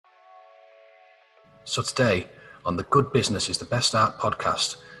So today, on the Good Business is the Best Art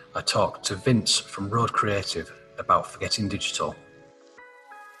podcast, I talk to Vince from Road Creative about forgetting digital.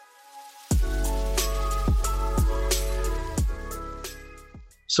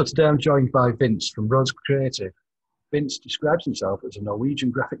 So today I'm joined by Vince from Road Creative. Vince describes himself as a Norwegian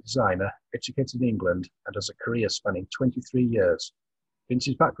graphic designer, educated in England, and has a career spanning 23 years.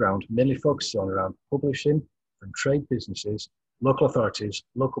 Vince's background mainly focuses on around publishing from trade businesses, local authorities,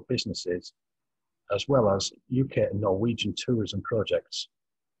 local businesses, as well as UK and Norwegian tourism projects.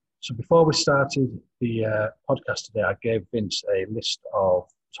 So before we started the podcast today, I gave Vince a list of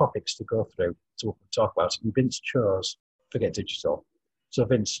topics to go through to talk about, and Vince chose Forget Digital. So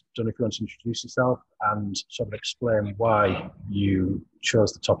Vince, I don't know if you want to introduce yourself and sort of explain why you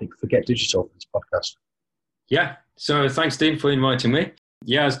chose the topic Forget Digital for this podcast. Yeah, so thanks, Dean, for inviting me.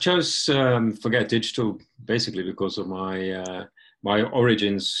 Yeah, I chose Forget Digital basically because of my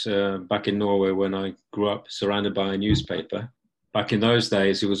origins back in Norway when I grew up surrounded by a newspaper. Back in those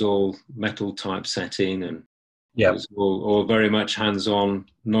days, it was all metal typesetting and it was all very much hands-on,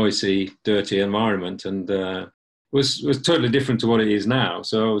 noisy, dirty environment, and was totally different to what it is now.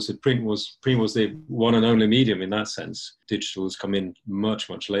 So print was the one and only medium in that sense. Digital has come in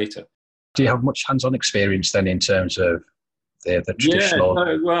much, much later. Do you have much hands-on experience then in terms of the traditional?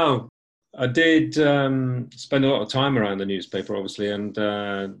 Yeah, well, I did spend a lot of time around the newspaper, obviously, and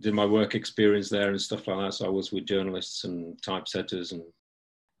did my work experience there and stuff like that. So I was with journalists and typesetters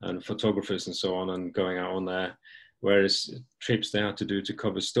and photographers and so on, and going out on their various trips they had to do to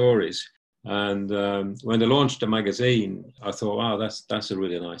cover stories. And when they launched the magazine, I thought, wow, that's a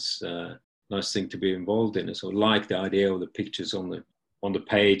really nice thing to be involved in. I sort of like the idea of the pictures on the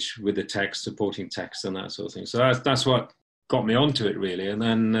page with the text, supporting text and that sort of thing. So that's what got me onto it, really. And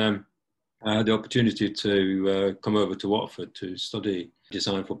then I had the opportunity to come over to Watford to study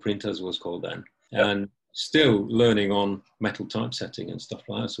design for print, as it was called then, and still learning on metal typesetting and stuff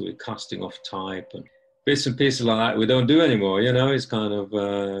like that. So we're casting off type and bits and pieces like that we don't do anymore. You know, it's kind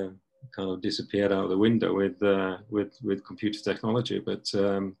of disappeared out of the window with computer technology. But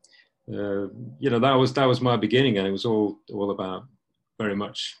that was my beginning, and it was all about very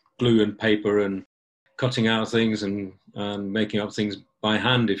much glue and paper and cutting out things and making up things by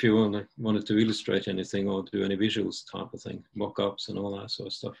hand if you wanted to illustrate anything or do any visuals type of thing, mock-ups and all that sort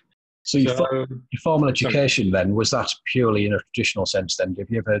of stuff. So your formal education then, was that purely in a traditional sense then?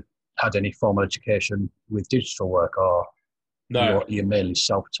 Have you ever had any formal education with digital work, or no, you're mainly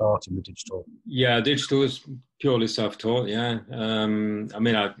self-taught in the digital? Yeah, digital is purely self-taught, yeah. I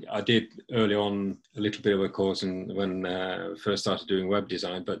mean, I did early on a little bit of a course when I first started doing web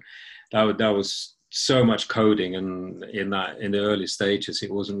design, but that was so much coding, and in the early stages,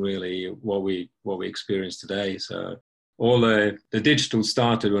 it wasn't really what we experience today. So all the digital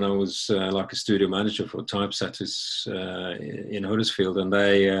started when I was like a studio manager for typesetters in Huddersfield, and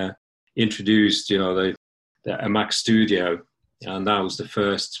they introduced, the Mac Studio, and that was the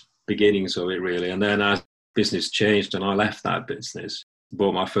first beginnings of it, really. And then as business changed and I left that business,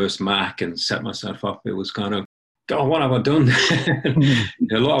 bought my first Mac and set myself up, it was kind of, God, what have I done?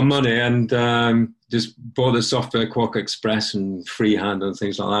 A lot of money, and just bought the software Quark Express and freehand and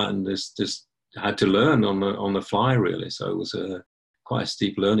things like that, and just had to learn on the fly, really. So it was quite a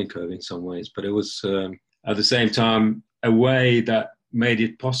steep learning curve in some ways, but it was at the same time a way that made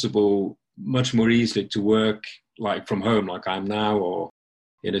it possible much more easily to work like from home, like I'm now, or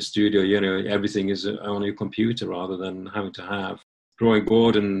in a studio. Everything is on your computer rather than having to have drawing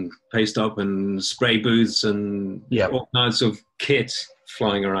board and paste up and spray booths and all kinds of kit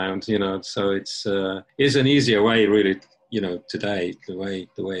flying around, so it's an easier way, really, today, the way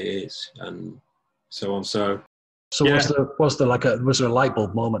it is, and so on. So yeah. was there a light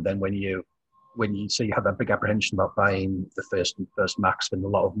bulb moment then when you so you had that big apprehension about buying the first Mac, spending a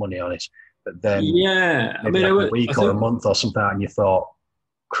lot of money on it, but then maybe a week or a month or something, and you thought,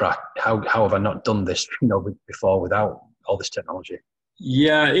 crap, how have I not done this before without all this technology?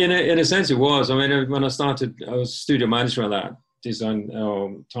 Yeah, in a sense it was. I mean, when I started, I was studio manager at that design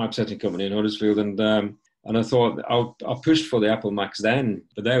typesetting company in Huddersfield, and I thought I pushed for the Apple Macs then,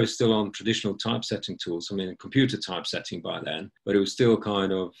 but they were still on traditional typesetting tools. I mean, computer typesetting by then, but it was still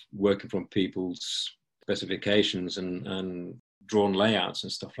kind of working from people's specifications and drawn layouts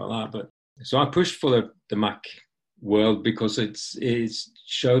and stuff like that. But so I pushed for the Mac world because it's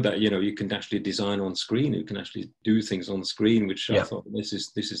showed that you can actually design on screen, you can actually do things on screen, which I thought this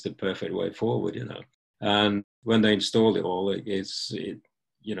is the perfect way forward, And when they installed it all, it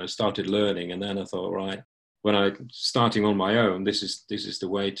started learning, and then I thought, right, when I starting on my own, this is the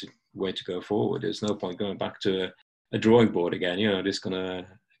way to go forward. There's no point going back to a drawing board again. Just gonna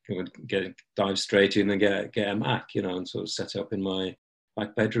dive straight in and get a Mac, and sort of set it up in my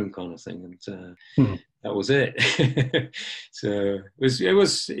back bedroom kind of thing, and that was it. So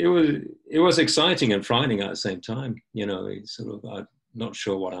it was exciting and frightening at the same time. It's sort of, I'm not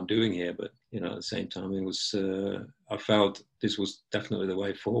sure what I'm doing here, but at the same time, it was. I felt this was definitely the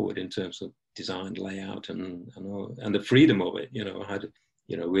way forward in terms of design, layout, and the freedom of it. I had,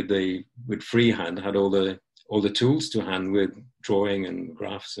 with freehand, I had all the tools to hand with drawing and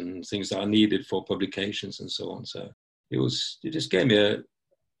graphs and things that I needed for publications and so on. So it just gave me a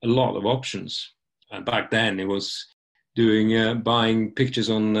lot of options. And back then it was buying pictures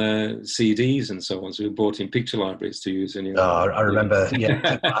on CDs and so on. So we bought in picture libraries to use. And, I remember,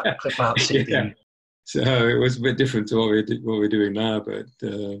 clip out CD. Yeah. So it was a bit different to what we're doing now, but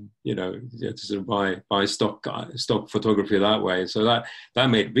you had to sort of buy stock photography that way. So that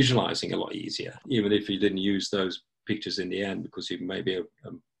made visualizing a lot easier, even if you didn't use those pictures in the end, because you maybe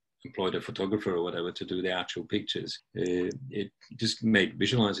employed a photographer or whatever to do the actual pictures. It just made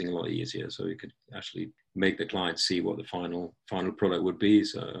visualizing a lot easier, so you could actually make the client see what the final product would be.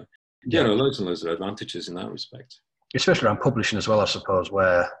 So loads and loads of advantages in that respect. Especially around publishing as well, I suppose,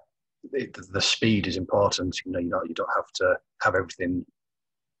 where the speed is important. You don't have to have everything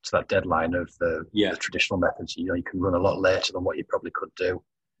to that deadline of the traditional methods. You can run a lot later than what you probably could do.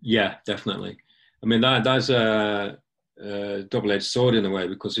 Yeah, definitely. I mean, that's a double-edged sword in a way,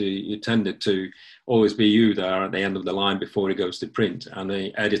 because you tended to always be you there at the end of the line before it goes to print, and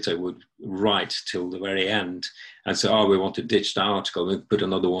the editor would write till the very end and say, we want to ditch the article and put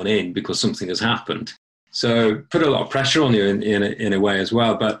another one in because something has happened. So put a lot of pressure on you in a way as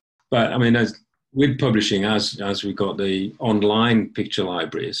well. But I mean, with publishing, as we got the online picture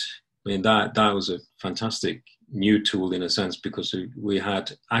libraries, I mean, that was a fantastic new tool in a sense, because we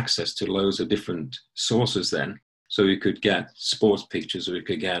had access to loads of different sources then. So we could get sports pictures, or we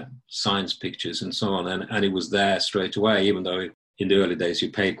could get science pictures and so on. And it was there straight away, even though in the early days you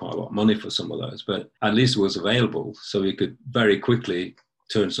paid quite a lot of money for some of those. But at least it was available. So we could very quickly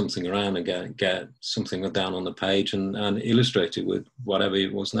turn something around and get something down on the page and illustrate it with whatever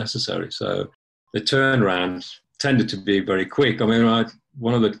was necessary. So the turnaround tended to be very quick. I mean,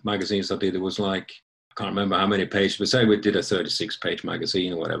 one of the magazines I did, it was like, I can't remember how many pages, but say we did a 36-page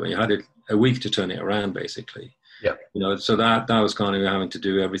magazine or whatever. You had a week to turn it around, basically. Yeah. So that was kind of having to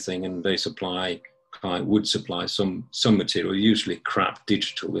do everything, and client would supply some material, usually crap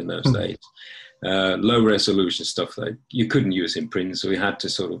digital in those days. Low resolution stuff that you couldn't use in print, so we had to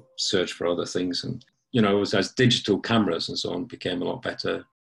sort of search for other things. And it was as digital cameras and so on became a lot better,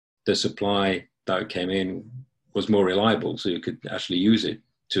 the supply that came in was more reliable, so you could actually use it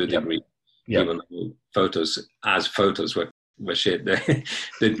to a degree. Even though photos were shit.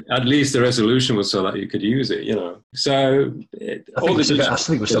 At least the resolution was so that you could use it, So I think we still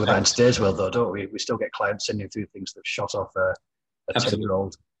get that in today's world, though, don't we? We still get clients sending through things that shot off a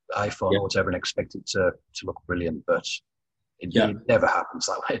 10-year-old iPhone or whatever and expect it to look brilliant, but it never happens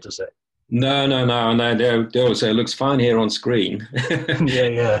that way, does it? No. And they always say, it looks fine here on screen. Or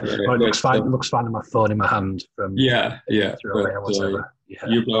it looks fine on my phone in my hand from or whatever.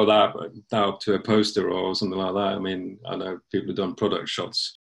 You blow that up to a poster or something like that. I mean, I know people have done product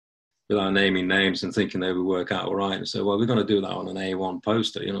shots without naming names and thinking they would work out all right, and say, well, we're going to do that on an A1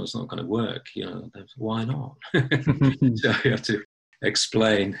 poster. It's not going to work. Why not? So you have to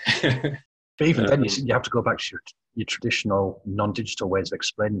explain. But even then, you have to go back to your traditional non-digital ways of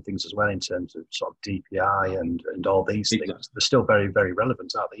explaining things as well, in terms of sort of DPI and all these things. They're still very, very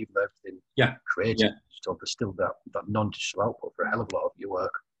relevant, aren't they? Even though everything created digital, there's still that non-digital output for a hell of a lot of your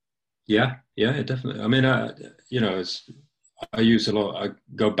work. Yeah, definitely. I mean, I use a lot. I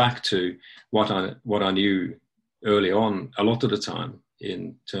go back to what I knew early on a lot of the time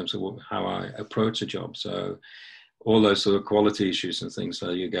in terms of how I approach a job. So all those sort of quality issues and things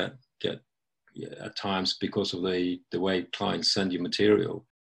that you get at times because of the way clients send you material.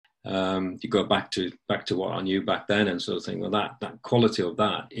 You go back to what I knew back then and sort of think, well, that quality of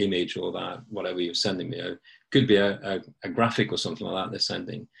that image or that whatever you're sending me could be a graphic or something like that they're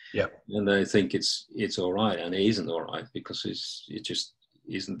sending. Yeah. And they think it's all right, and it isn't all right because it just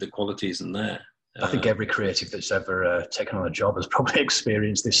isn't, the quality isn't there. I think every creative that's ever taken on a job has probably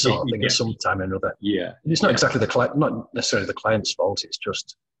experienced this sort of thing at some time or another. Yeah. And it's not exactly not necessarily the client's fault. It's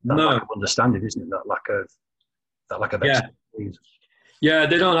just that lack of understanding, isn't it? That lack of expertise. Yeah,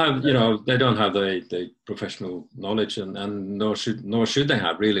 they don't have the professional knowledge, and nor should they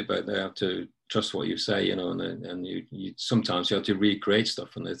have really. But they have to trust what you say, and you sometimes you have to recreate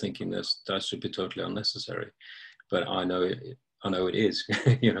stuff, and they're thinking that should be totally unnecessary. But I know it is.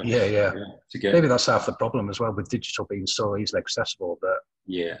 Yeah. Maybe that's half the problem as well with digital being so easily accessible that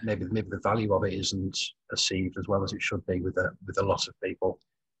Yeah. maybe the value of it isn't perceived as well as it should be with a lot of people.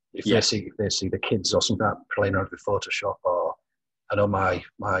 If Yeah. they see the kids or something playing around with Photoshop, or I know my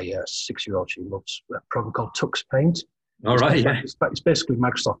 6-year-old, she loves a program called Tux Paint. All right. Yeah. It's basically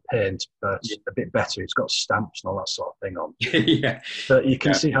Microsoft Paint, but Yeah. a bit better. It's got stamps and all that sort of thing on. Yeah. But you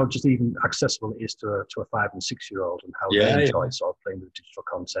can see how just even accessible it is to a 5 and 6-year-old, and how they enjoy sort of playing with digital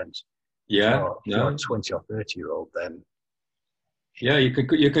content. Yeah. If you're a 20 or 30-year-old, then yeah, you can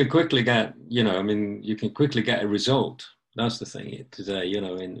quickly get, you can quickly get a result. That's the thing today,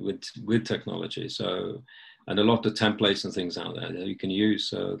 with technology. So, and a lot of templates and things out there that you can use.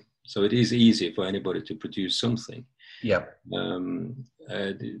 So it is easy for anybody to produce something. Yeah. And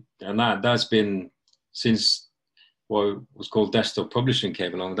that's been since what was called desktop publishing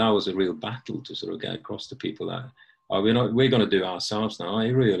came along. That was a real battle to sort of get across to people that, we're going to do it ourselves now. Are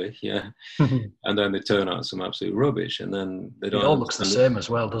you really? Yeah. And then they turn out some absolute rubbish, and then they don't. It all looks the same as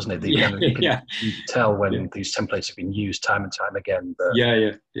well, doesn't it? You can tell when these templates have been used time and time again.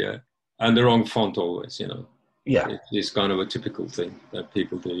 Yeah. And the wrong font always, Yeah. It's kind of a typical thing that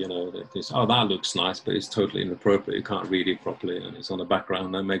people do, that looks nice, but it's totally inappropriate. You can't read it properly, and it's on the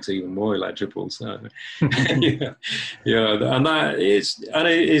background. That makes it even more illegible. So, and that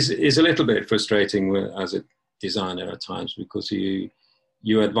is a little bit frustrating as a designer at times, because you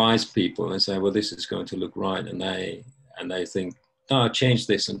advise people and say, well, this is going to look right, and they think, no, change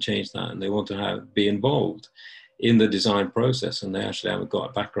this and change that, and they want to be involved in the design process, and they actually haven't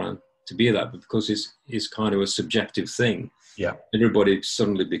got a background to be that, but because it's kind of a subjective thing. Yeah, everybody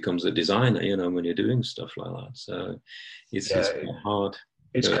suddenly becomes a designer, when you're doing stuff like that. So it's hard.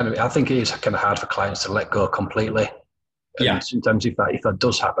 It's I think it is kind of hard for clients to let go completely. And sometimes if that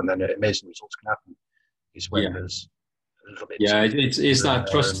does happen, then amazing results can happen. Is when there's a little bit. Yeah, it's that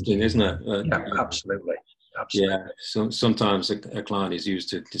trust thing, isn't it? Yeah, absolutely. Yeah, sometimes a client is used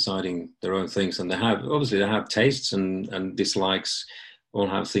to deciding their own things, and they have tastes and dislikes on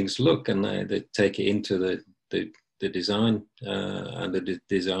how things look, and they take it into the design and the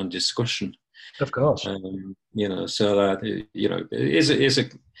design discussion. Of course. So that it is a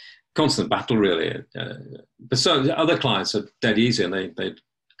constant battle, really. But so other clients are dead easy, and they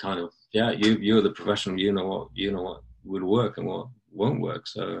kind of, you're the professional, you know what will work and what won't work.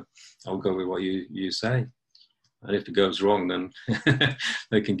 So I'll go with what you say. And if it goes wrong, then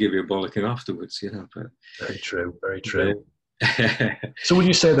they can give you a bollocking afterwards, But, very true, very true. So would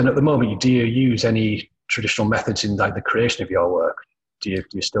you say then at the moment, do you use any traditional methods in like the creation of your work? Do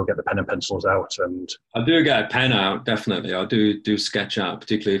you still get the pen and pencils out? And I do get a pen out, definitely. I do sketch out,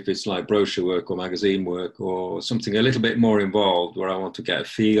 particularly if it's like brochure work or magazine work or something a little bit more involved, where I want to get a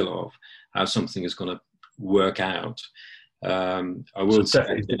feel of how something is going to work out. I would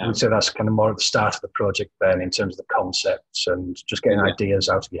say that's kind of more at the start of the project then, in terms of the concepts and just getting ideas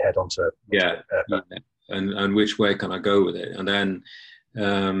out of your head onto paper. And which way can I go with it? And then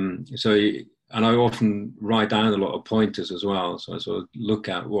and I often write down a lot of pointers as well. So I sort of look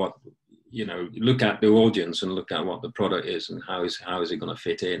at look at the audience and look at what the product is and how is it going to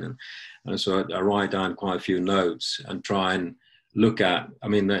fit in. And so I write down quite a few notes and try and look at,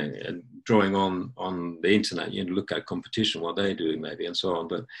 drawing on the internet, look at competition, what they're doing maybe, and so on.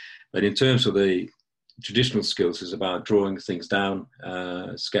 But in terms of the traditional skills, is about drawing things down,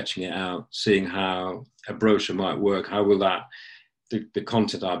 sketching it out, seeing how a brochure might work. How will that, the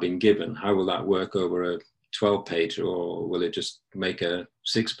content I've been given, how will that work over a 12-page, or will it just make a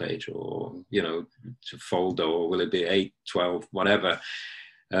 6-page, or to folder, or will it be 8, 12, whatever?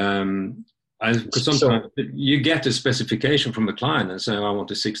 Because sometimes you get a specification from the client and say, I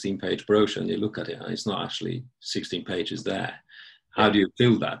want a 16-page brochure, and you look at it and it's not actually 16 pages there. How do you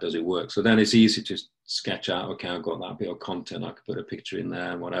fill that? Does it work? So then it's easy to sketch out, okay, I've got that bit of content, I could put a picture in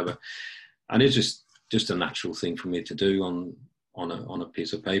there and whatever. And it's just a natural thing for me to do on a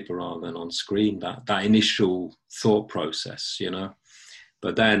piece of paper rather than on screen, that initial thought process,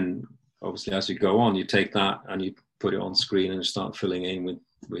 But then obviously as you go on, you take that and you put it on screen and start filling in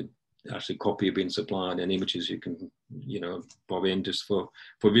with actually copy being supplied and images you can, bob in just for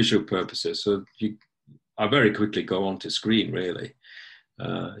visual purposes. So I very quickly go onto screen, really.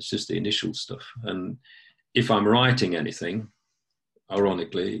 It's just the initial stuff. And if I'm writing anything,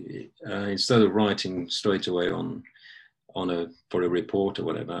 ironically, instead of writing straight away for a report or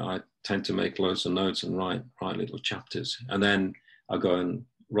whatever, I tend to make loads of notes and write little chapters. And then I go and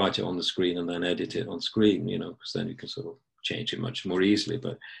write it on the screen and then edit it on screen, because then you can sort of change it much more easily.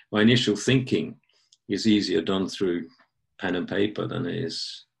 But my initial thinking is easier done through pen and paper than it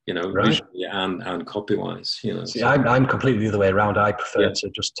is you know, Right. visually and copy-wise, you know. See, So, I'm completely the other way around. I prefer yeah, to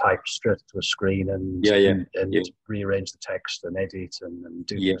just type straight to a screen and yeah, yeah, and yeah, rearrange the text and edit and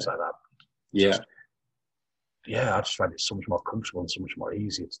do yeah, things like that. yeah, Just yeah, I just find it so much more comfortable and so much more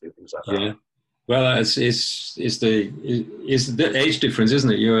easier to do things like that. yeah. Well, it's the age difference,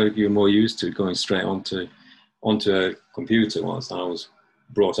 isn't it? You're more used to going straight onto a computer. Whilst I was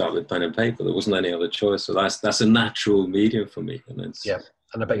brought up with pen and paper, there wasn't any other choice. So that's a natural medium for me, and it's. Yeah,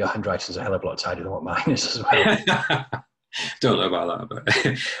 and I bet your handwriting's a hell of a lot tidier than what mine is as well. Don't know about that, but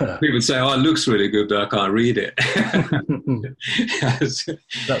people say, "Oh, it looks really good, but I can't read it."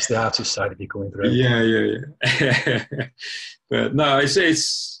 That's the artist side of you coming through. Yeah, yeah, yeah. But no,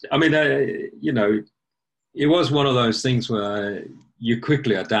 it's. I mean, you know, it was one of those things where you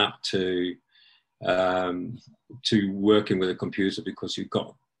quickly adapt to working with a computer because you've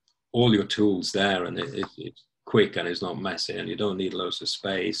got all your tools there, and it's quick and it's not messy, and you don't need loads of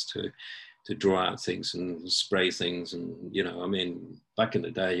space to draw out things and spray things. And you know, I mean, back in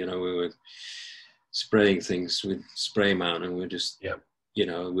the day, you know, we were spraying things with spray mount, and we were just, you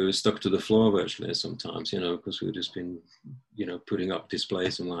know, we were stuck to the floor virtually sometimes, you know, because we've just been, you know, putting up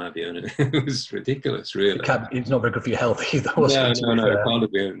displays and what have you, and it was ridiculous, really. It's not very good for your health either. No,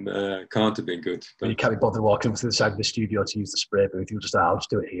 it can't have been good. But you can't be bothered walking to the side of the studio to use the spray booth. You'll just, I'll just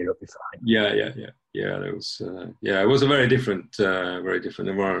do it here. It'll be fine. Yeah. It was, it was a very different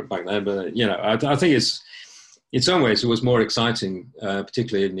environment back then. But you know, I think it's in some ways it was more exciting,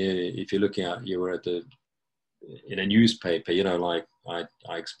 particularly if you're looking at you were in a newspaper. You know, like I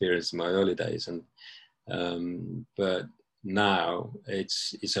experienced in my early days, and but now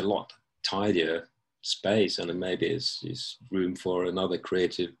it's a lot tidier space, and maybe it's room for another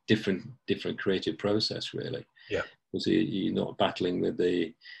different creative process, really. Yeah, because you're not battling with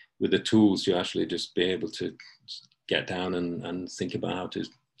the tools. You actually just be able to get down and think about how to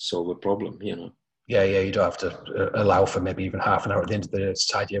solve a problem, you know. Yeah, you don't have to allow for maybe even half an hour at the end of the day to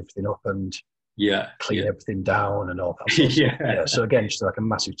tidy everything up and clean everything down and all that sort of stuff. Yeah, so again, just like a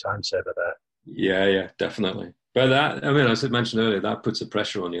massive time saver there. Yeah, definitely. But that, I mean, as I mentioned earlier, that puts a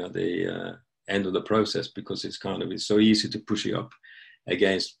pressure on you at the end of the process, because it's so easy to push you up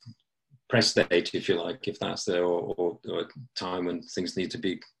against press date, if you like, if that's there, or a time when things need to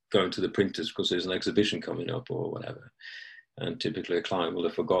be going to the printers because there's an exhibition coming up or whatever. And typically a client will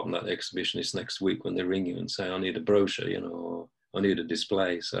have forgotten that the exhibition is next week when they ring you and say, I need a brochure, you know, or I need a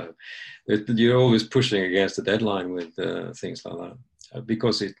display. So you're always pushing against the deadline with things like that,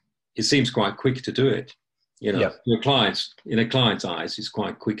 because it seems quite quick to do it. You know, in a client's eyes, it's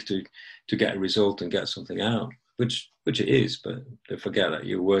quite quick to get a result and get something out, which it is, but they forget that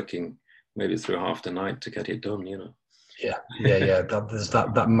you're working maybe through half the night to get it done, you know. Yeah. There's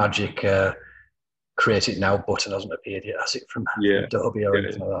that magic create it now button hasn't appeared yet, has it, from Adobe or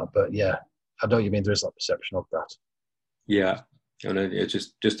anything like that? But yeah, I know what you mean. There is that perception of that. Yeah, and it's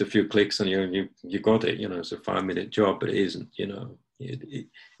just a few clicks and you got it. You know, it's a 5-minute job, but it isn't. You know,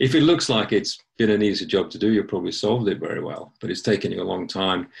 if it looks like it's been an easy job to do, you probably solved it very well. But it's taken you a long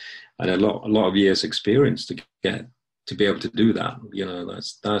time and a lot of years' experience to be able to do that. You know,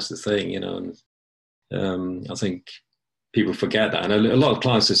 that's the thing. You know, and I think people forget that. And a lot of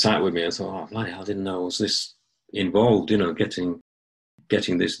clients have sat with me and thought, oh, bloody hell, I didn't know I was this involved, you know, getting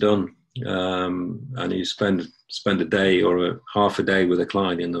this done. And you spend a day or half a day with a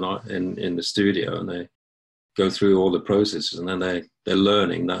client in the studio, and they go through all the processes, and then they're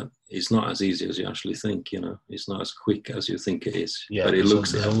learning that it's not as easy as you actually think, you know. It's not as quick as you think it is. Yeah, but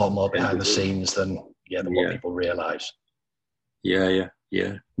there's a lot more behind the scenes than what people realise. Yeah.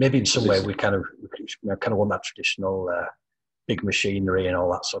 Maybe in some way we kind of want that traditional big machinery and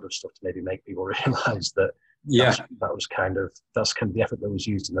all that sort of stuff to maybe make people realise that that's kind of the effort that was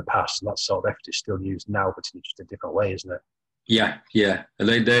used in the past, and that sort of effort is still used now, but in just a different way, isn't it? Yeah, and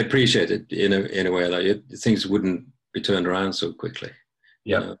they appreciate it in a way that things wouldn't be turned around so quickly.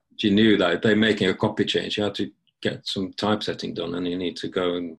 Yeah, you know, you knew that if they're making a copy change, you had to get some typesetting done, and you need to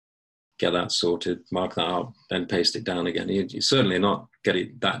go and get that sorted, mark that out, then paste it down again. You certainly not get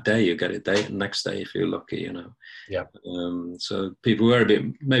it that day. You get it the next day if you're lucky, you know. Yeah. So people were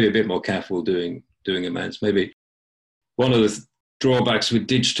maybe a bit more careful doing amends. Maybe one of the drawbacks with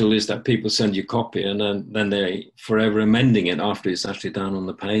digital is that people send you copy and then they forever amending it after it's actually down on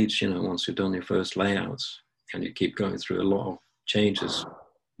the page. You know, once you've done your first layouts, and you keep going through a lot of changes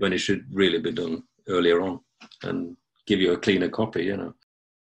when it should really be done earlier on and give you a cleaner copy. You know.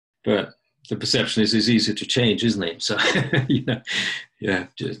 But the perception is it's easy to change, isn't it? So, you know,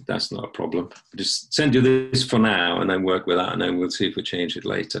 that's not a problem. Just send you this for now and then work with that, and then we'll see if we change it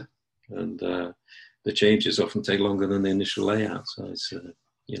later. And the changes often take longer than the initial layout. So it's,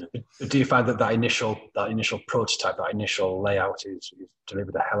 Do you find that initial prototype, that initial layout is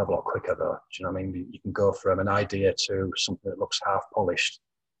delivered a hell of a lot quicker though? Do you know what I mean? You can go from an idea to something that looks half polished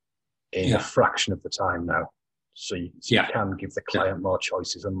in a fraction of the time now. So you can give the client more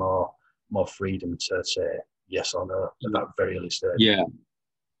choices and more freedom to say yes or no at that very early stage.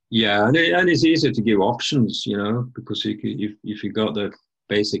 Yeah, and it's easier to give options, because if you got the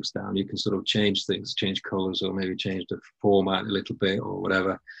basics down, you can sort of change things, change colors, or maybe change the format a little bit or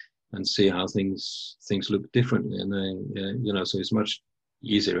whatever, and see how things look differently. And so it's much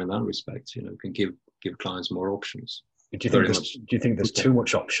easier in that respect. You can give clients more options. Do you think there's too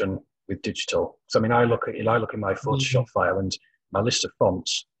much option with digital? So I mean, I look at my Photoshop file, and my list of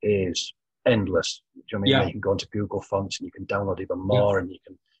fonts is endless. Do you know what I mean? You can go into Google Fonts and you can download even more, and you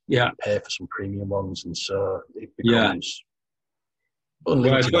can pay for some premium ones, and so it becomes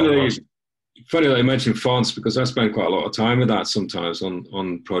unlimited. Well, it's funny that you mentioned fonts, because I spend quite a lot of time with that sometimes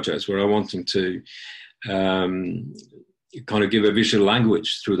on projects where I want them to kind of give a visual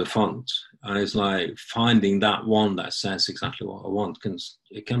language through the font, and it's like finding that one that says exactly what I want.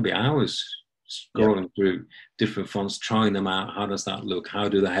 It can be hours scrolling through different fonts, trying them out. How does that look? How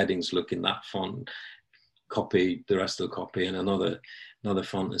do the headings look in that font? Copy the rest of the copy in another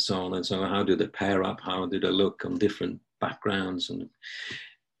font, and so on. And so how do they pair up? How do they look on different backgrounds? And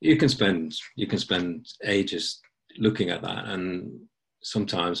you can spend ages looking at that, and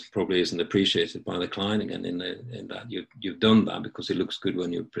sometimes probably isn't appreciated by the client again in that you've done that because it looks good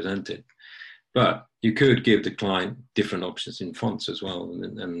when you present it. But you could give the client different options in fonts as well,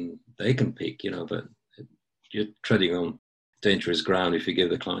 and they can pick, but you're treading on dangerous ground if you give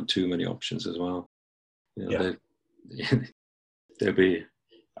the client too many options as well. There'll be.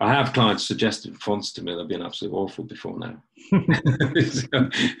 I have clients suggested fonts to me that have been absolutely awful before now.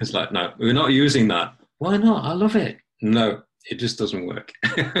 It's like, no, we're not using that. Why not? I love it. No, it just doesn't work.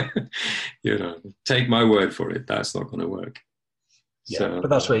 Take my word for it. That's not going to work. Yeah, so, but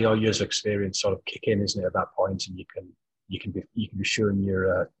that's where your years of experience sort of kick in, isn't it? At that point, and you can be sure in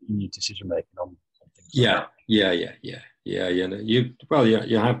your decision making on things. Yeah. You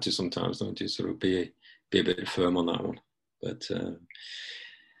have to sometimes, don't you? Sort of be a bit firm on that one, but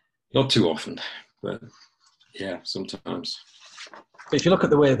not too often. But yeah, sometimes. If you look at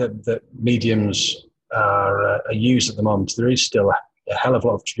the way that mediums are used at the moment, there is still a hell of a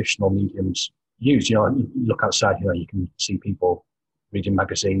lot of traditional mediums used. You look outside, you can see people reading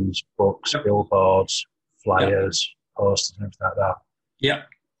magazines, books, billboards, flyers, posters, and everything like that. Yeah.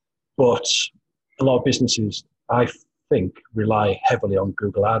 But a lot of businesses, I think, rely heavily on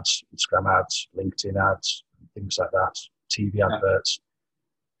Google ads, Instagram ads, LinkedIn ads, things like that, TV adverts.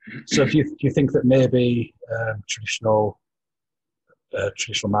 So do you think that maybe traditional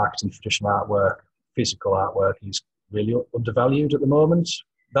marketing, traditional artwork, physical artwork is really undervalued at the moment?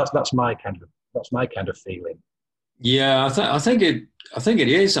 That's my kind of feeling. Yeah, I think it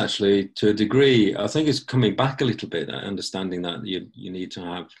is actually, to a degree. I think it's coming back a little bit, understanding that you need to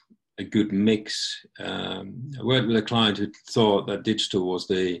have a good mix. I worked with a client who thought that digital was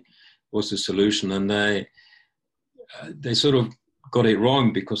the solution, and they sort of got it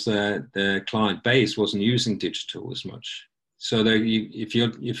wrong because their client base wasn't using digital as much. So if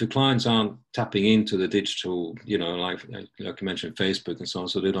your clients aren't tapping into the digital, like you mentioned, Facebook and so on,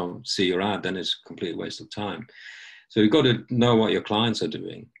 so they don't see your ad, then it's a complete waste of time. So you've got to know what your clients are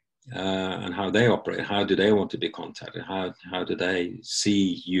doing and how they operate. How do they want to be contacted? How do they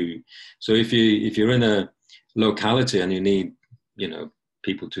see you? So if you're in a locality and you need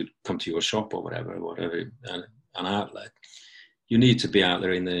people to come to your shop or whatever, an outlet, you need to be out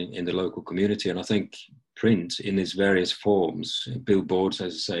there in the local community. And I think print in its various forms, billboards,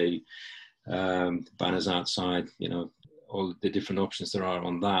 as I say, banners outside, all the different options there are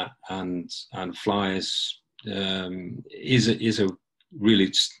on that, and flyers is a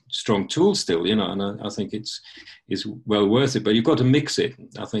really strong tool still, and I think it's well worth it. But you've got to mix it.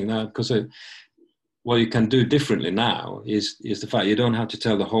 I think that because what you can do differently now is the fact you don't have to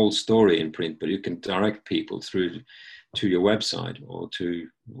tell the whole story in print, but you can direct people through to your website or to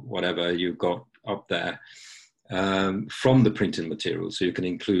whatever you've got up there from the printed material. So you can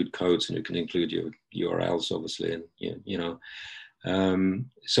include codes and you can include your URLs, obviously, and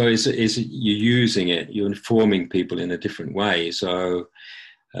so it's you're using it, you're informing people in a different way. So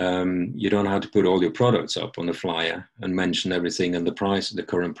you don't have to put all your products up on the flyer and mention everything and the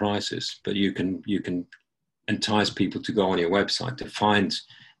current prices, but you can entice people to go on your website to find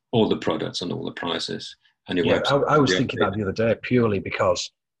all the products and all the prices. And your website. I was thinking that the other day purely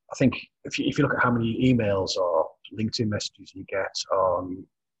because I think if you look at how many emails or LinkedIn messages you get on,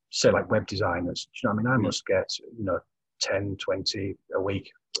 say, like web designers, I must get 10, 20 a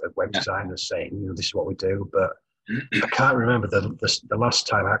week web Yeah. designers saying, this is what we do. But I can't remember the last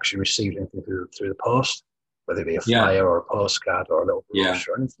time I actually received anything through the post, whether it be a Yeah. flyer or a postcard or a little Yeah.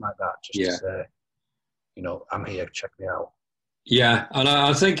 brochure or anything like that, just to Yeah. say, I'm here, check me out. Yeah. And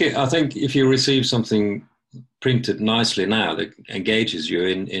I think if you receive something printed nicely now that engages you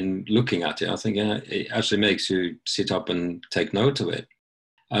in looking at it, I think it actually makes you sit up and take note of it.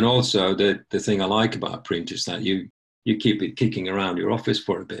 And also the thing I like about print is that you keep it kicking around your office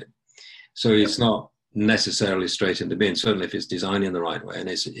for a bit. So it's not necessarily straight in the bin, certainly if it's designed in the right way and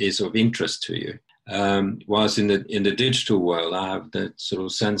is of interest to you. Whilst in the digital world, I have the sort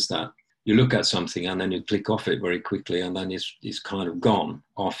of sense that you look at something and then you click off it very quickly and then it's kind of gone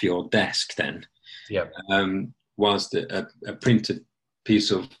off your desk then. Yeah. Whilst a printed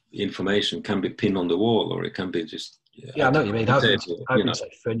piece of information can be pinned on the wall, or it can be just... Yeah, I know what you mean. I've been to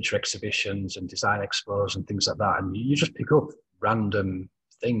like furniture exhibitions and design expos and things like that, and you just pick up random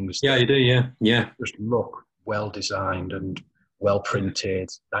things. Yeah, you do, yeah. Just look well designed and well printed,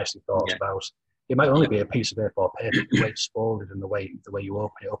 nicely thought about. It might only be a piece of A4 paper, but the way it's folded and the way you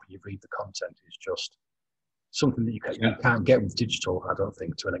open it up and you read the content is just something that you can't get with digital, I don't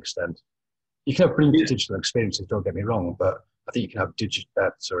think, to an extent. You can have brilliant digital experiences, don't get me wrong, but I think you can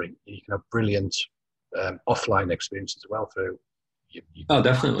have brilliant offline experiences as well through. Oh,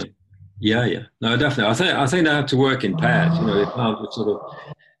 definitely. Yeah. No, definitely. I think they have to work in pairs. You can't sort of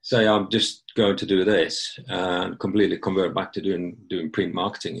say I'm just going to do this and completely convert back to doing print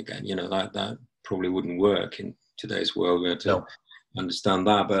marketing again. That probably wouldn't work in today's world. We have to understand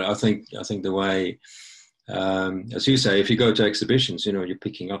that. But I think the way, as you say, if you go to exhibitions, you're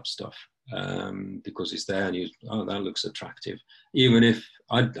picking up stuff because it's there, and that looks attractive. Even if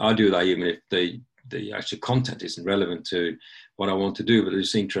I do that, even if the actual content isn't relevant to what I want to do, but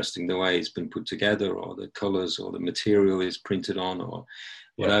it's interesting the way it's been put together, or the colors, or the material is printed on, or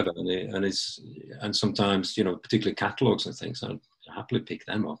whatever. And sometimes, particularly catalogs and things, I'd happily pick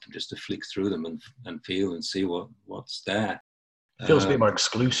them up and just to flick through them and feel and see what's there. It feels a bit more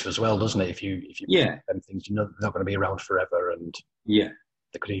exclusive as well, doesn't it? If you them things, they're not going to be around forever, and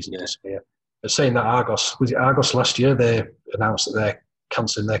they could easily disappear. But saying that, was it Argos last year? They announced that they're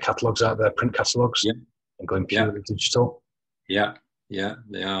cancelling their catalogues out, their print catalogues, and going purely digital. Yeah,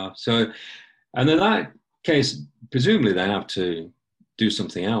 they are. So, and in that case, presumably they have to do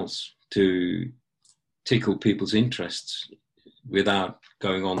something else to tickle people's interests without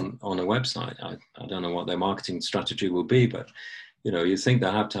going on a website. I don't know what their marketing strategy will be, but you think they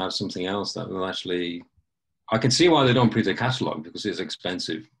have to have something else that will actually... I can see why they don't print a catalogue, because it's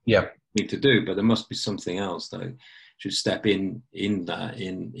expensive thing to do, but there must be something else that should step in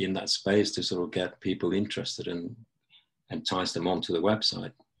that space to sort of get people interested and entice them onto the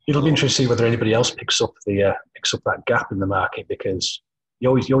website. It'll be interesting to see whether anybody else picks up that gap in the market, because you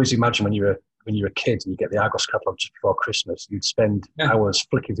always imagine when you're a kid and you get the Argos catalogue just before Christmas, you'd spend hours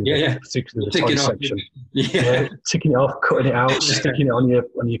flicking through the toy section, ticking it off, cutting it out, sticking it on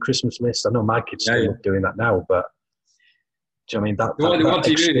your Christmas list. I know my kids still doing that now, but do you know what I mean? That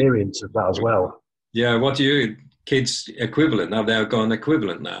experience of that as well. Yeah, what do you kids equivalent? Now they've got an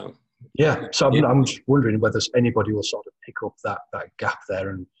equivalent now. Yeah, so I'm just wondering whether anybody will sort of pick up that gap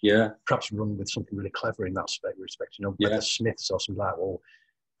there and perhaps run with something really clever in that respect. Whether Smiths or something like that will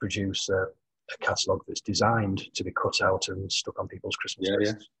produce a catalogue that's designed to be cut out and stuck on people's Christmas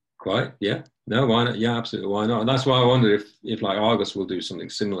lists. Quite, no, why not? Yeah, absolutely, why not? And that's why I wonder if like Argos will do something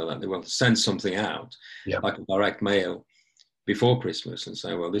similar, that they will send something out, like a direct mail before Christmas, and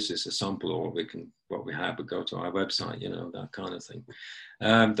say, well, this is a sample, or what we have, but go to our website, that kind of thing.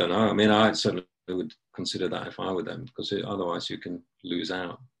 Don't know. I mean, I certainly would consider that if I were them, because otherwise you can lose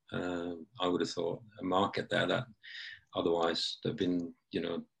out. I would have thought a market there that otherwise they've been,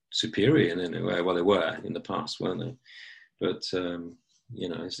 superior in a way. Well, they were in the past, weren't they? But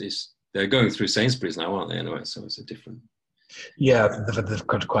they're going through Sainsbury's now, aren't they? Anyway, so it's a different. Yeah, they've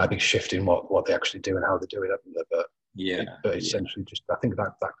got quite a big shift in what they actually do and how they do it, haven't they? But essentially, just I think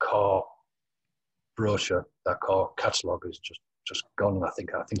that core brochure, that core catalogue is just gone. And I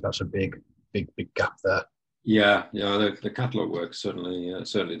think that's a big gap there. Yeah, the catalogue work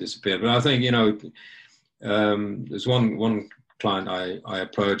certainly disappeared. But I think there's one client I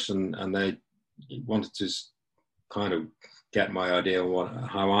approached, and they wanted to kind of get my idea of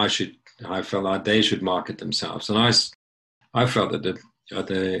how I felt that they should market themselves, and I felt that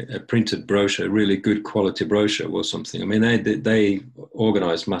a printed brochure, a really good quality brochure, was something. I mean, they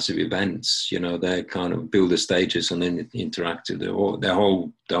organise massive events. They kind of build the stages and then interactive, the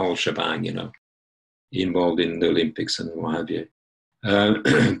whole shebang. Involved in the Olympics and what have you.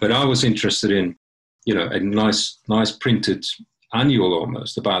 But I was interested in, a nice printed annual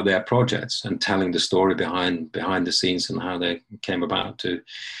almost about their projects and telling the story behind the scenes and how they came about to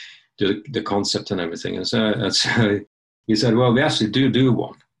do the concept and everything. And so he said, well, we actually do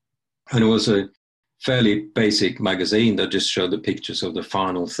one. And it was a fairly basic magazine that just showed the pictures of the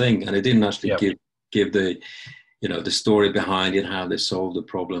final thing. And it didn't actually give the, you know, the story behind it, how they solved the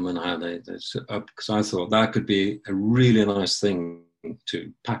problem and how they set up. Because I thought that could be a really nice thing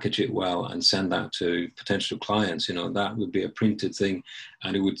to package it well and send that to potential clients. You know, that would be a printed thing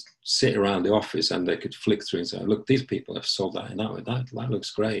and it would sit around the office and they could flick through and say, look, these people have solved that in that way. That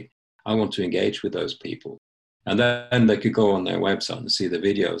looks great. I want to engage with those people. And then they could go on their website and see the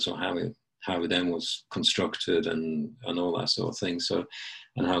videos or how it then was constructed and all that sort of thing. So,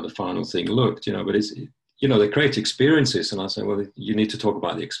 and how the final thing looked, you know, but it's, you know, they create experiences. And I say, well, you need to talk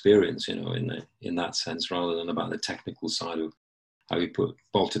about the experience, you know, in that sense, rather than about the technical side of how you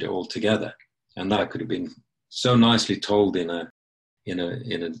bolted it all together. And that could have been so nicely told in a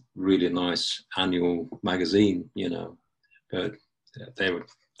really nice annual magazine, you know, but they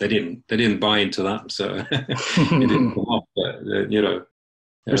didn't buy into that. So it didn't come off, but, you know,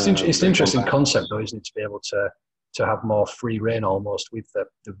 it's an interesting concept, though, isn't it, to be able to have more free reign almost with the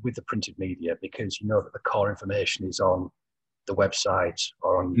printed media, because you know that the core information is on the website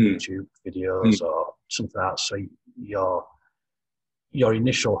or on YouTube videos or something like that. So your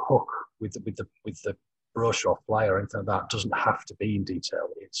initial hook with the brochure or flyer or anything like that doesn't have to be in detail.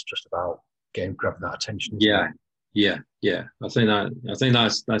 It's just about grabbing that attention. Yeah. I think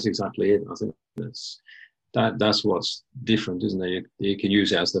that's exactly it. I think that's what's different, isn't it? You can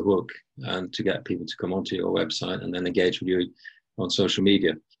use it as the hook and to get people to come onto your website and then engage with you on social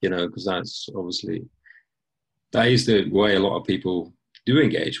media, you know, because that's obviously, that is the way a lot of people do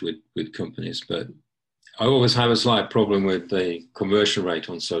engage with companies. But I always have a slight problem with the conversion rate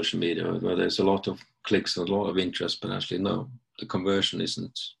on social media, where there's a lot of clicks and a lot of interest, but actually, no, the conversion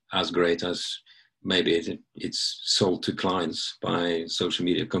isn't as great as maybe it's sold to clients by social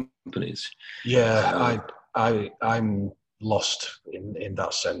media companies. Yeah, I'm lost in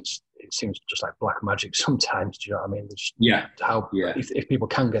that sense. It seems just like black magic sometimes. Do you know what I mean? If people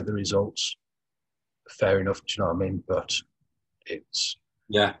can get the results, fair enough. Do you know what I mean? But it's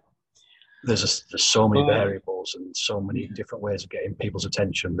there's so many variables and so many different ways of getting people's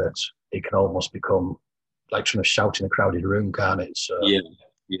attention that it can almost become like trying to shout in a crowded room, can't it? So again,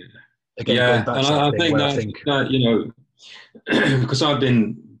 going back to I think that, you know, because I've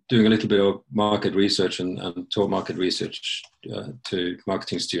been doing a little bit of market research and taught market research to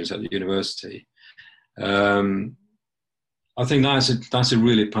marketing students at the university. I think that's a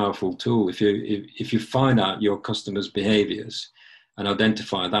really powerful tool. If you find out your customers' behaviors and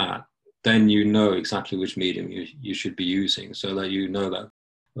identify that, then you know exactly which medium you should be using, so that you know that,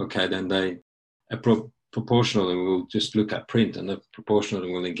 okay, then a proportion of them will just look at print and a proportion of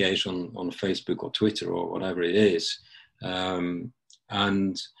them will engage on Facebook or Twitter or whatever it is.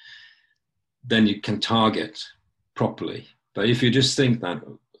 And then you can target properly. But if you just think that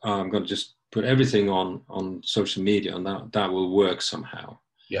I'm going to just put everything on social media and that will work somehow,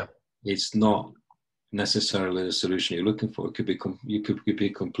 it's not necessarily the solution you're looking for. It could be you could be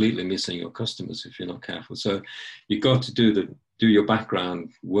completely missing your customers if you're not careful. So you've got to do your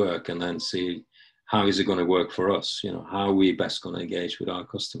background work and then see how is it going to work for us. You know, how are we best going to engage with our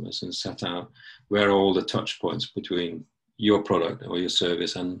customers and set out where are all the touch points between your product or your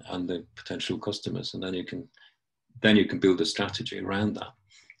service and the potential customers, and then you can build a strategy around that.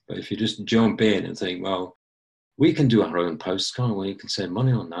 But if you just jump in and think, well, we can do our own posts, can't we? You can save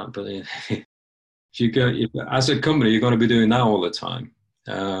money on that, but as a company, you're going to be doing that all the time.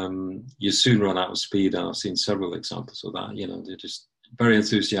 You soon run out of speed, and I've seen several examples of that. You know, they're just very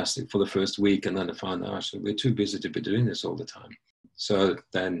enthusiastic for the first week, and then they find that actually we're too busy to be doing this all the time. So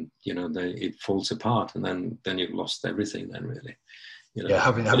then, you know, it falls apart, and then you've lost everything. Then really, you know,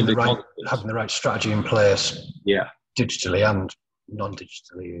 having the right strategy in place, digitally and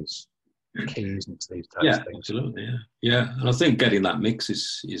non-digitally is key, isn't it, to these types of things? Absolutely, and I think getting that mix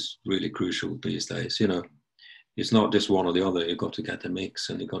is really crucial these days. You know, it's not just one or the other. You've got to get the mix,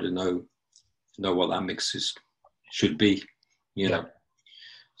 and you've got to know what that mix should be. You know,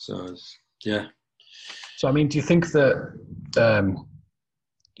 so So I mean, do you think that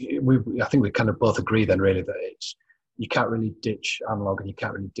I think we kind of both agree then, really, that you can't really ditch analog and you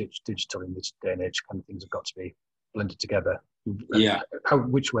can't really ditch digital in this day and age. Kind of things have got to be blended together.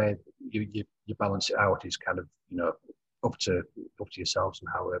 Which way you balance it out is kind of, you know, up to yourselves and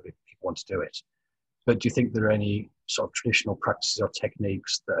however people want to do it. But do you think there are any sort of traditional practices or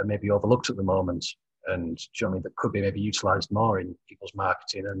techniques that are maybe overlooked at the moment, and do you know what I mean, that could be maybe utilised more in people's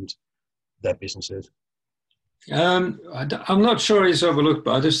marketing and their businesses? I'm not sure it's overlooked,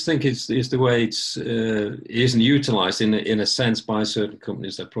 but I just think it's the way it isn't utilized in a sense by certain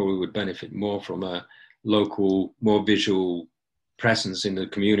companies that probably would benefit more from a local, more visual presence in the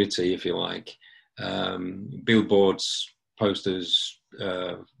community, if you like. Billboards, posters,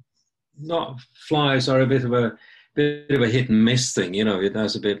 not flyers are a bit of a hit and miss thing, you know. It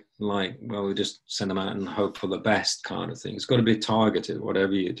has a bit like, well, we just send them out and hope for the best kind of thing. It's got to be targeted,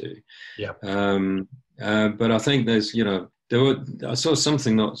 whatever you do. Yeah. But I think there's, you know, I saw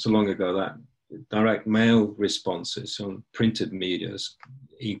something not so long ago that direct mail responses on printed media has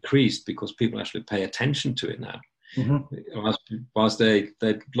increased because people actually pay attention to it now. Mm-hmm. Whilst they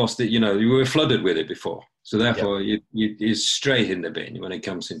lost it, you know, you were flooded with it before. So therefore, you're straight in the bin when it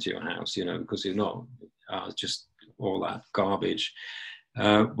comes into your house, you know, because you're not just all that garbage.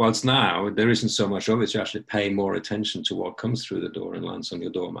 Whilst now, there isn't so much of it, so you actually pay more attention to what comes through the door and lands on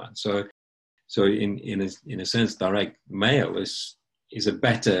your doormat. So in a sense, direct mail is a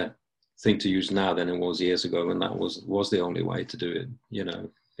better thing to use now than it was years ago, when that was the only way to do it, you know.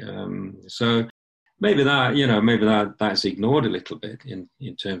 So maybe that's ignored a little bit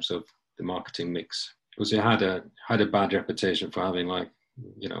in terms of the marketing mix, because it had a bad reputation for having, like,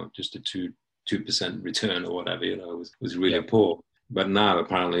 you know, just a 2% return or whatever, you know, was really poor. But now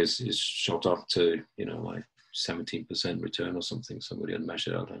apparently it's shot up to, you know, like 17% return or something. Somebody had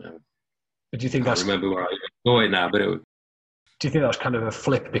measured, I don't know. But do you think I can't remember where I saw it now, but do you think that's kind of a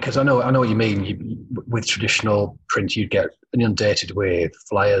flip? Because I know what you mean. With traditional print, you'd get inundated with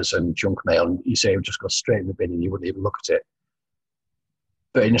flyers and junk mail, and you say it would just go straight in the bin and you wouldn't even look at it.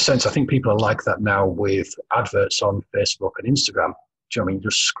 But in a sense, I think people are like that now with adverts on Facebook and Instagram. Do you know what I mean?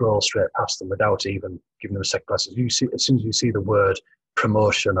 Just scroll straight past them without even giving them a second glance. As soon as you see the word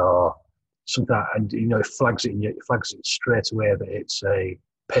promotion or something, and you know, it flags it straight away that it's a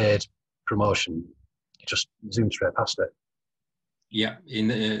paid promotion. You just zoom straight past it. Yeah,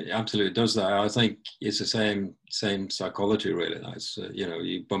 absolutely does that. I think it's the same psychology, really. That's you know,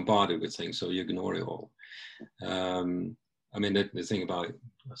 you're bombarded with things, so you ignore it all. I mean, the thing about,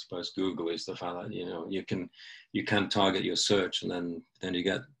 I suppose, Google is the fact that, you know, you can target your search, and then you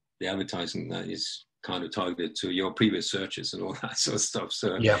get the advertising that is kind of targeted to your previous searches and all that sort of stuff.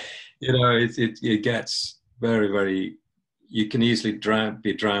 So yeah, you know, it gets very, very. You can easily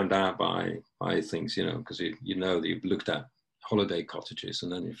be drowned out by things, you know, because you know that you've looked at holiday cottages,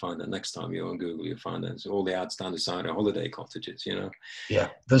 and then you find that next time you're on Google, you find that all the ads down the side are holiday cottages, you know. Yeah,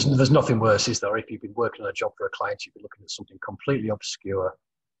 there's nothing worse, is there? If you've been working on a job for a client, you've been looking at something completely obscure,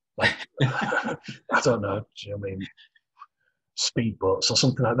 like I don't know, do you know what I mean, speedboats or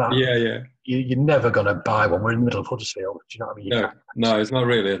something like that. Yeah. You're never going to buy one. We're in the middle of Huddersfield. Do you know what I mean? No, it's not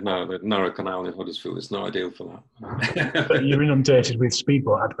really. No, the narrow canal in Huddersfield is not ideal for that. But you're inundated with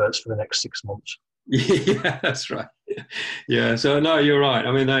speedboat adverts for the next 6 months. Yeah, that's right. Yeah, so no, you're right.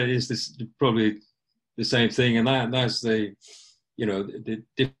 I mean, that is probably the same thing, and that's the, you know, the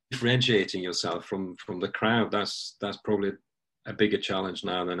differentiating yourself from the crowd. That's probably a bigger challenge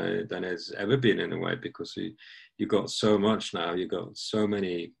now than it's ever been, in a way, because you got so much now. You got so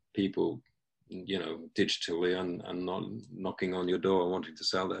many people, you know, digitally and not knocking on your door wanting to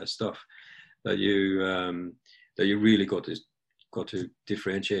sell their stuff, that you really got to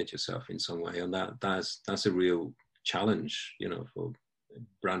differentiate yourself in some way, and that's a real challenge, you know, for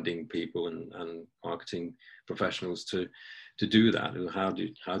branding people and marketing professionals to do that. And how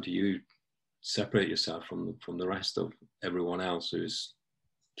do you separate yourself from the rest of everyone else who's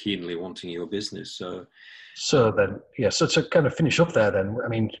keenly wanting your business? So to kind of finish up there, then, I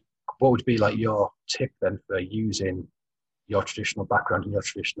mean, what would be like your tip then for using your traditional background and your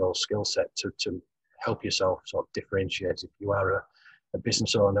traditional skill set to help yourself sort of differentiate? If you are a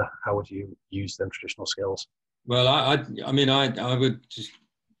business owner, how would you use them traditional skills? Well, I mean, I would just,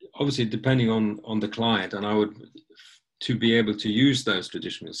 obviously, depending on the client, and I would, to be able to use those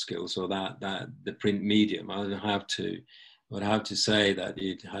traditional skills, or that the print medium, I would have to say that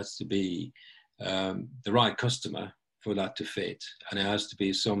it has to be the right customer for that to fit, and it has to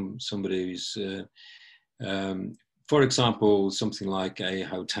be somebody who's, for example, something like a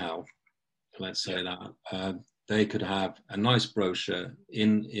hotel. Let's say that they could have a nice brochure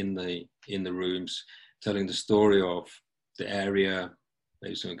in the rooms, telling the story of the area,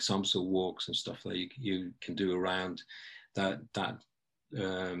 maybe some examples of walks and stuff that you can do around that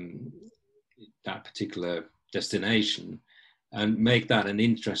particular destination, and make that an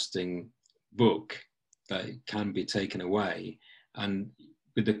interesting book that can be taken away. And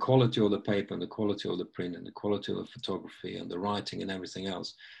with the quality of the paper and the quality of the print and the quality of the photography and the writing and everything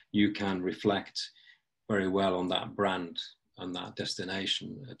else, you can reflect very well on that brand that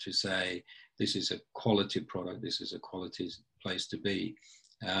destination to say, this is a quality product, this is a quality place to be.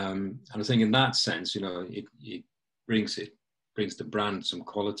 And I think in that sense, you know, it brings the brand some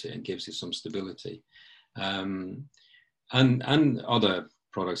quality and gives it some stability. And other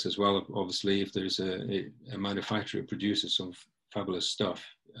products as well. Obviously, if there's a manufacturer who produces some fabulous stuff,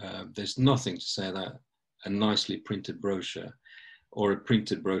 there's nothing to say that a nicely printed brochure or a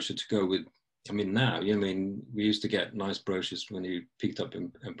printed brochure to go with. I mean, now, I mean, we used to get nice brochures when you picked up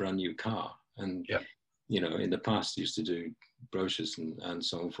a brand new car, and you know, in the past used to do brochures and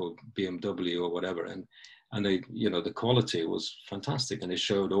so on for BMW or whatever, and they, you know, the quality was fantastic, and it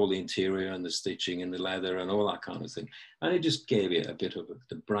showed all the interior and the stitching and the leather and all that kind of thing, and it just gave it a bit of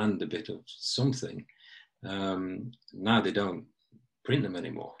the brand, a bit of something. Now they don't print them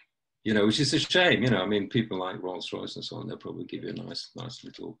anymore, you know, which is a shame. You know, I mean, people like Rolls-Royce and so on, they'll probably give you a nice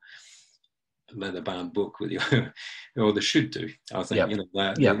little leather-bound book with you, or they should do, I think. You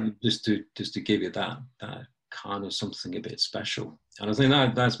know, just to give you that kind of something a bit special. And I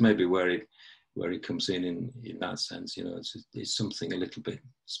think that's maybe where it comes in that sense. You know, it's something a little bit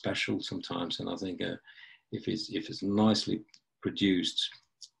special sometimes. And I think if it's nicely produced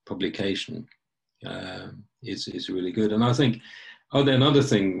publication, is really good. And I think another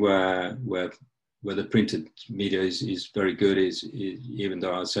thing where the printed media is very good is even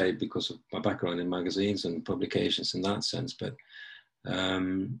though I say because of my background in magazines and publications in that sense, but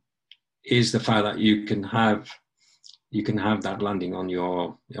is the fact that you can have that landing on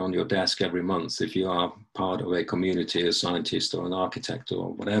your desk every month if you are part of a community, a scientist or an architect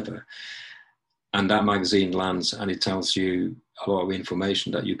or whatever, and that magazine lands and it tells you a lot of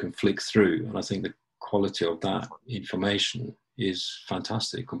information that you can flick through. And I think the quality of that information is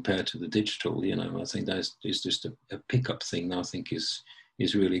fantastic compared to the digital. You know, I think that is just a pickup thing that I think is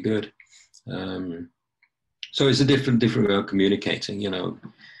really good. So it's a different way of communicating, you know.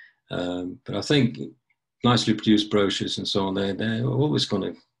 But I think nicely produced brochures and so on, they're always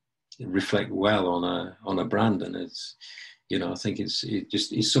going to reflect well on a brand, and it's, you know, I think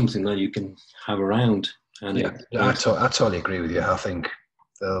it's something that you can have around. And I totally agree with you. I think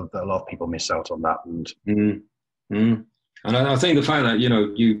that a lot of people miss out on that, and and I think the fact that, you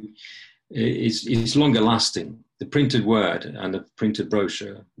know, it's longer lasting. The printed word and the printed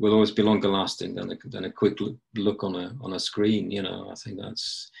brochure will always be longer lasting than a quick look on a screen. You know, I think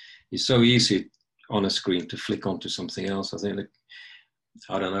it's so easy on a screen to flick onto something else. I think that,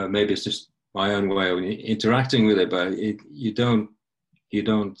 I don't know, maybe it's just my own way of interacting with it, but you don't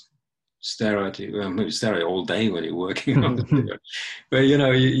stare at it. Well, maybe stare at it all day when you're working on it. But, you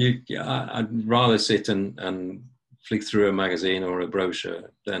know, I'd rather sit and flick through a magazine or a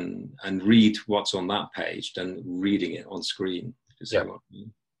brochure and read what's on that page than reading it on screen. You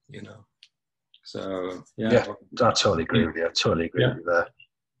know. So I totally agree with you. I totally agree with you there.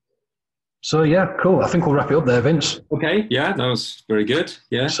 So yeah, cool. I think we'll wrap it up there, Vince. Okay. Yeah, that was very good.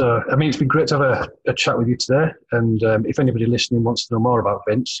 Yeah. So I mean, it's been great to have a chat with you today. And if anybody listening wants to know more about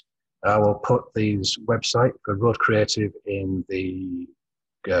Vince, I will put his website for Road Creative in the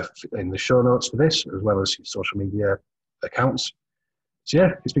show notes for this, as well as his social media accounts. So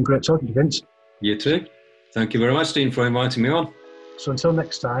yeah, it's been great talking to you, Vince. You too. Thank you very much, Dean, for inviting me on. So until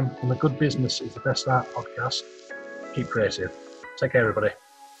next time, on the Good Business is the Best Art podcast, keep creative. Take care, everybody.